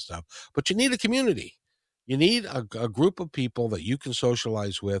neighbors and stuff, but you need a community. You need a group of people that you can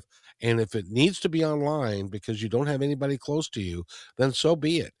socialize with. And if it needs to be online because you don't have anybody close to you, then so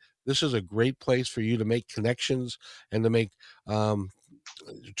be it. This is a great place for you to make connections and to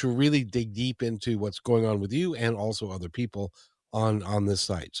really dig deep into what's going on with you and also other people on this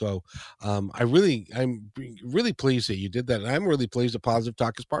site. So I'm really pleased that you did that. And I'm really pleased that Positive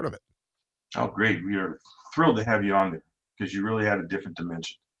Talk is part of it. Oh, great. We are thrilled to have you on there because you really had a different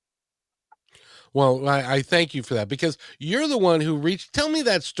dimension. Well, I thank you for that, because you're the one who tell me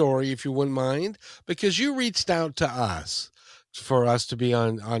that story, if you wouldn't mind, because you reached out to us for us to be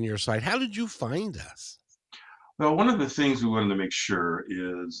on your site. How did you find us? Well, one of the things we wanted to make sure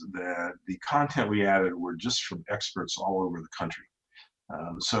is that the content we added were just from experts all over the country.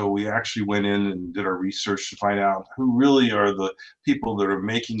 So we actually went in and did our research to find out who really are the people that are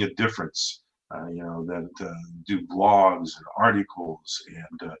making a difference. That do blogs and articles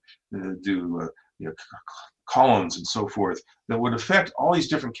and do columns and so forth that would affect all these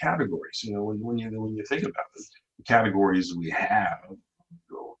different categories. When you think about it, the categories we have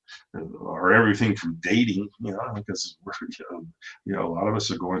or everything from dating, because we're, a lot of us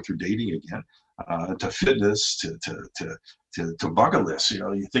are going through dating again, to fitness, to bucket lists.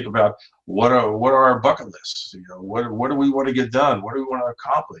 You think about what are our bucket lists? What do we want to get done? What do we want to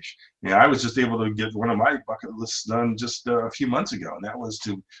accomplish? I was just able to get one of my bucket lists done just a few months ago, and that was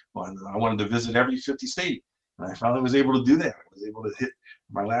I wanted to visit every 50 state, and I finally was able to do that. I was able to hit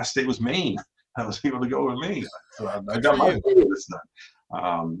my last state was Maine. I was able to go to Maine, so I got my bucket list done.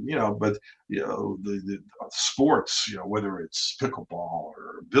 But the sports, whether it's pickleball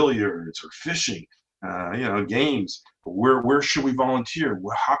or billiards or fishing, games, where should we volunteer?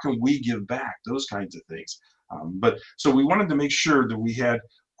 How can we give back? Those kinds of things. But so we wanted to make sure that we had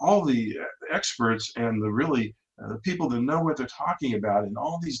all the experts and the really people that know what they're talking about in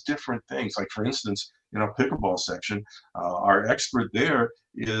all these different things. Like for instance, pickleball section, our expert there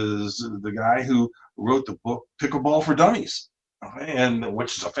is the guy who wrote the book Pickleball for Dummies. And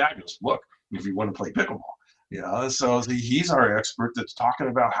which is a fabulous book if you want to play pickleball. So he's our expert that's talking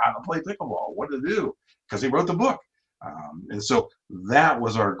about how to play pickleball, what to do, because he wrote the book. And so that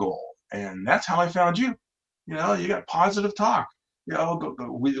was our goal, and that's how I found you. You got positive talk.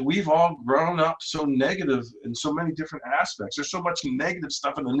 We've all grown up so negative in so many different aspects. There's so much negative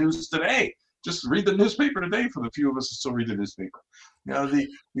stuff in the news today. Just read the newspaper today. For the few of us that still read the newspaper,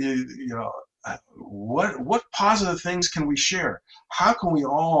 what positive things can we share? How can we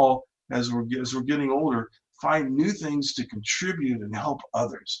all, as we're getting older, find new things to contribute and help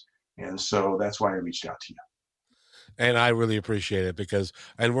others? And so that's why I reached out to you. And I really appreciate it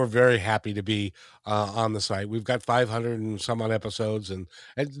and we're very happy to be on the site. We've got 500 and some odd episodes, and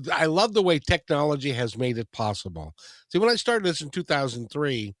I love the way technology has made it possible. See, when I started this in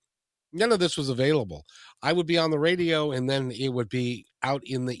 2003, none of this was available. I would be on the radio and then it would be out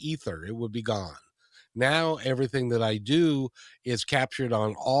in the ether. It would be gone. Now everything that I do is captured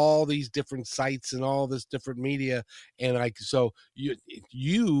on all these different sites and all this different media. And so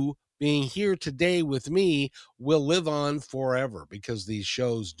you being here today with me will live on forever, because these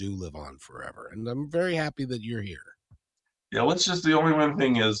shows do live on forever. And I'm very happy that you're here. Yeah, let's just, the only one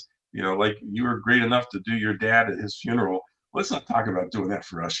thing is, like you were great enough to do your dad at his funeral. Let's not talk about doing that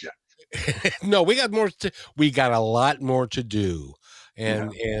for us yet. No, we got a lot more to do.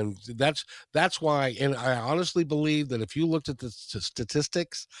 And that's why, and I honestly believe that if you looked at the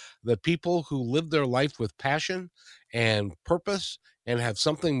statistics, the people who live their life with passion and purpose and have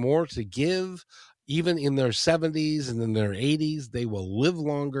something more to give, even in their 70s and in their 80s, they will live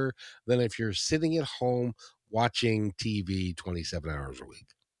longer than if you're sitting at home watching TV 27 hours a week.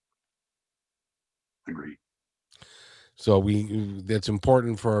 Agreed. So that's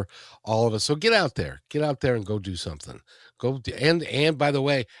important for all of us. So get out there and go do something. And by the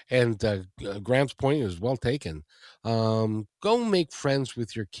way, and Gramps' point is well taken. Go make friends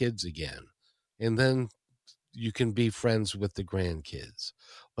with your kids again, and then you can be friends with the grandkids.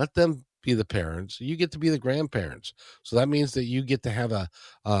 Let them be the parents. You get to be the grandparents. So that means that you get to have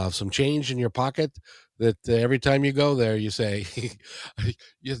some change in your pocket, that every time you go there, you say,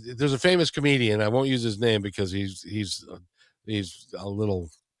 there's a famous comedian. I won't use his name because he's a little,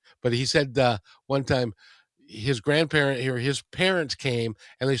 but he said one time his parents came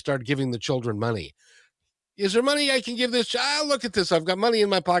and they started giving the children money. Is there money I can give this child? Look at this. I've got money in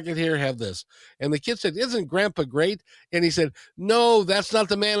my pocket here. Have this. And the kid said, isn't Grandpa great? And he said, no, that's not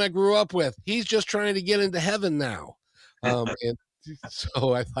the man I grew up with. He's just trying to get into heaven now. And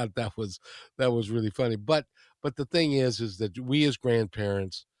so I thought that was really funny. But the thing is that we as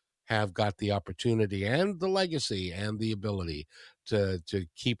grandparents have got the opportunity and the legacy and the ability to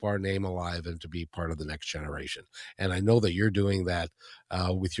keep our name alive and to be part of the next generation. And I know that you're doing that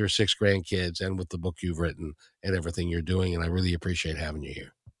with your 6 grandkids and with the book you've written and everything you're doing. And I really appreciate having you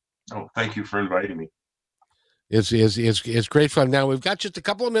here. Oh, thank you for inviting me. It's great fun. Now we've got just a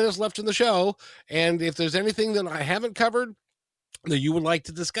couple of minutes left in the show. And if there's anything that I haven't covered that you would like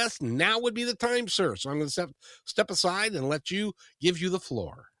to discuss, now would be the time, sir. So I'm going to step aside and give you the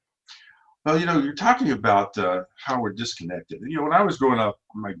floor. Well, you're talking about how we're disconnected. When I was growing up,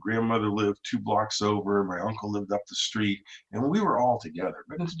 my grandmother lived 2 blocks over, my uncle lived up the street, and we were all together.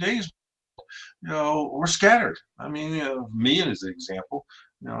 But in today's, we're scattered. I mean, me as an example,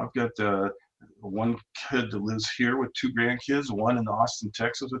 I've got one kid that lives here with 2 grandkids, one in Austin,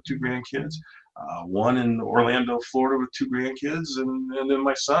 Texas with 2 grandkids, one in Orlando, Florida with 2 grandkids, and then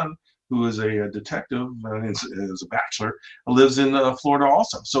my son, who is a detective and is a bachelor, lives in Florida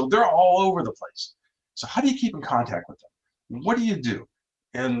also. So they're all over the place. So how do you keep in contact with them? What do you do?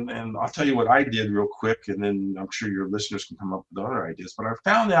 And I'll tell you what I did real quick, and then I'm sure your listeners can come up with other ideas. But I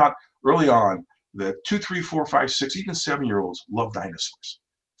found out early on that 2, 3, 4, 5, 6, even 7-year-olds love dinosaurs.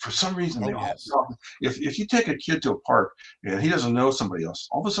 For some reason, they all. If you take a kid to a park and he doesn't know somebody else,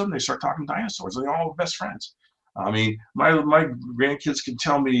 all of a sudden they start talking dinosaurs. They're all best friends. I mean, my grandkids can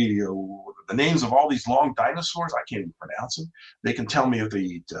tell me the names of all these long dinosaurs. I can't even pronounce them. They can tell me if they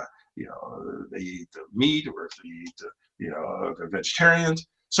eat, they eat meat, or if they eat, they're vegetarians.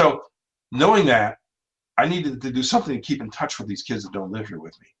 So knowing that, I needed to do something to keep in touch with these kids that don't live here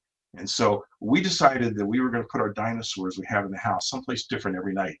with me. And so we decided that we were going to put our dinosaurs we have in the house someplace different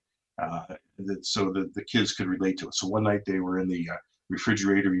every night, so that the kids could relate to it. So one night they were in the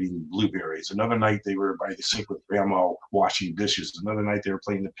refrigerator eating blueberries. Another night they were by the sink with grandma washing dishes. Another night they were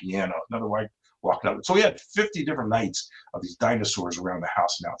playing the piano. Another night walking out. So we had 50 different nights of these dinosaurs around the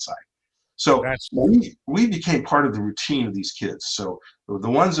house and outside. So we became part of the routine of these kids. So the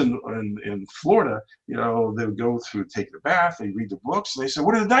ones in Florida, they would go through, take their bath, they read the books, and they said,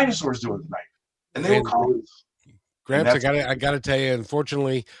 "What are the dinosaurs doing tonight?" And they would call us. Gramps, I got to tell you,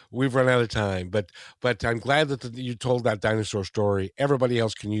 unfortunately, we've run out of time. But I'm glad that you told that dinosaur story. Everybody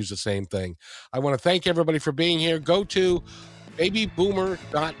else can use the same thing. I want to thank everybody for being here. Go to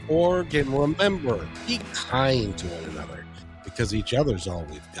babyboomer.org and remember, be kind to one another, because each other's all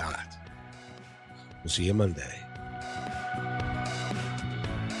we've got. We'll see you Monday.